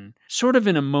Chariton, sort of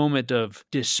in a moment of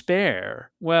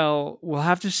despair, well, we'll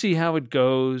have to see how it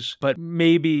goes, but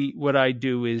maybe what I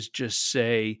do is just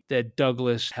say that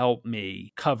Douglas helped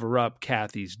me cover up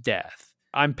Kathy's death.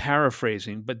 I'm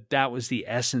paraphrasing, but that was the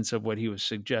essence of what he was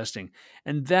suggesting.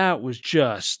 And that was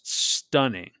just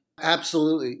stunning.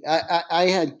 Absolutely. I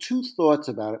had two thoughts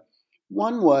about it.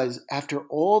 One was, after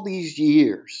all these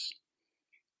years,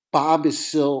 Bob is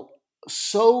still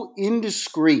so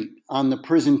indiscreet on the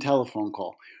prison telephone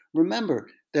call. Remember,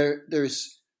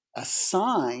 there's a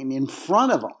sign in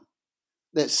front of him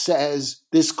that says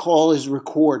this call is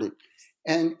recorded.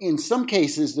 And in some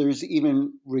cases, there's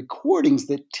even recordings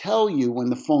that tell you when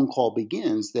the phone call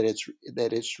begins that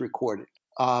it's recorded.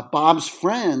 Bob's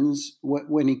friends,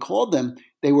 when he called them,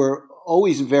 they were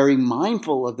always very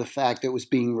mindful of the fact that it was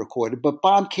being recorded, but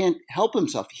Bob can't help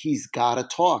himself. He's got to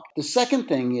talk. The second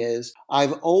thing is,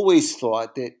 I've always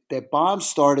thought that Bob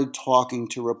started talking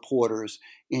to reporters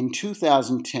in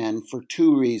 2010 for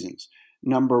two reasons.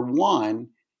 Number one,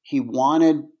 he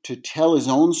wanted to tell his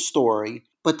own story.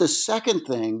 But the second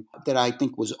thing that I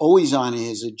think was always on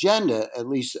his agenda, at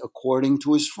least according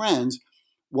to his friends,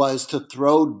 was to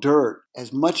throw dirt,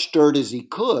 as much dirt as he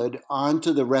could,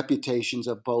 onto the reputations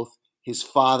of both his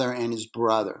father and his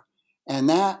brother. And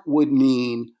that would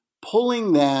mean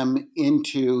pulling them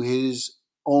into his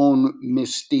own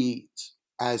misdeeds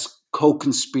as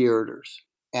co-conspirators.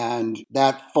 And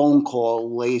that phone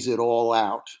call lays it all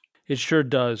out. It sure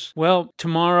does. Well,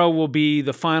 tomorrow will be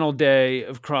the final day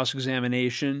of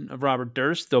cross-examination of Robert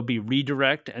Durst. There'll be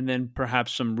redirect and then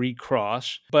perhaps some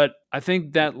recross. But I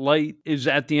think that light is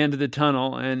at the end of the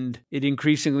tunnel, and it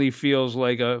increasingly feels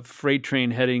like a freight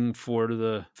train heading for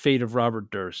the fate of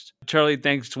Robert Durst. Charlie,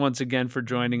 thanks once again for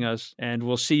joining us, and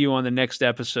we'll see you on the next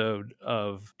episode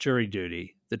of Jury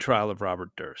Duty, the trial of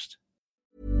Robert Durst.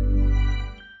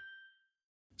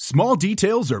 Small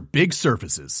details are big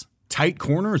surfaces. Tight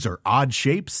corners or odd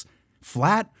shapes,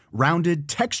 flat, rounded,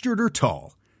 textured, or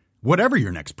tall. Whatever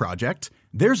your next project,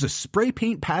 there's a spray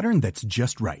paint pattern that's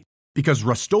just right. Because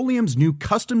Rust-Oleum's new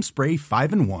Custom Spray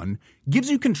 5-in-1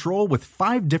 gives you control with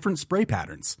 5 different spray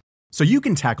patterns. So you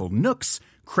can tackle nooks,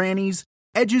 crannies,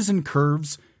 edges, and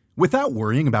curves without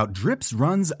worrying about drips,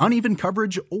 runs, uneven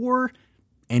coverage, or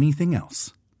anything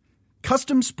else.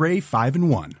 Custom Spray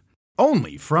 5-in-1.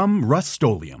 Only from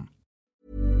Rust-Oleum.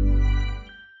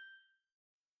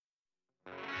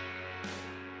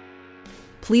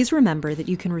 Please remember that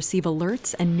you can receive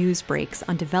alerts and news breaks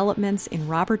on developments in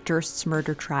Robert Durst's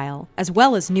murder trial, as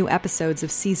well as new episodes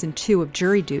of Season 2 of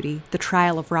Jury Duty, The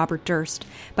Trial of Robert Durst,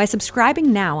 by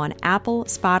subscribing now on Apple,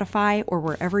 Spotify, or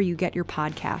wherever you get your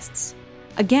podcasts.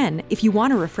 Again, if you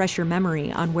want to refresh your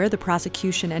memory on where the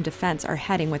prosecution and defense are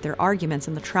heading with their arguments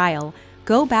in the trial,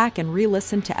 go back and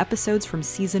re-listen to episodes from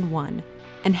Season 1.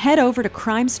 And head over to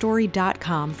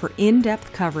crimestory.com for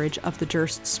in-depth coverage of the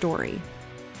Durst story.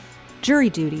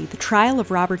 Jury Duty, The Trial of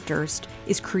Robert Durst,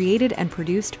 is created and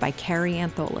produced by Carrie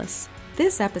Antholis.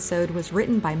 This episode was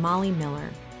written by Molly Miller.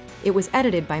 It was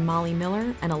edited by Molly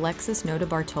Miller and Alexis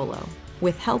Notarbartolo,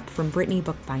 with help from Brittany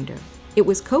Bookbinder. It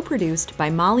was co-produced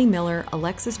by Molly Miller,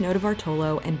 Alexis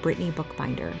Notarbartolo, and Brittany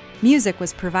Bookbinder. Music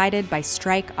was provided by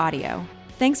Strike Audio.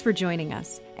 Thanks for joining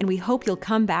us, and we hope you'll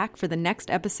come back for the next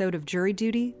episode of Jury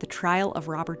Duty, The Trial of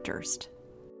Robert Durst.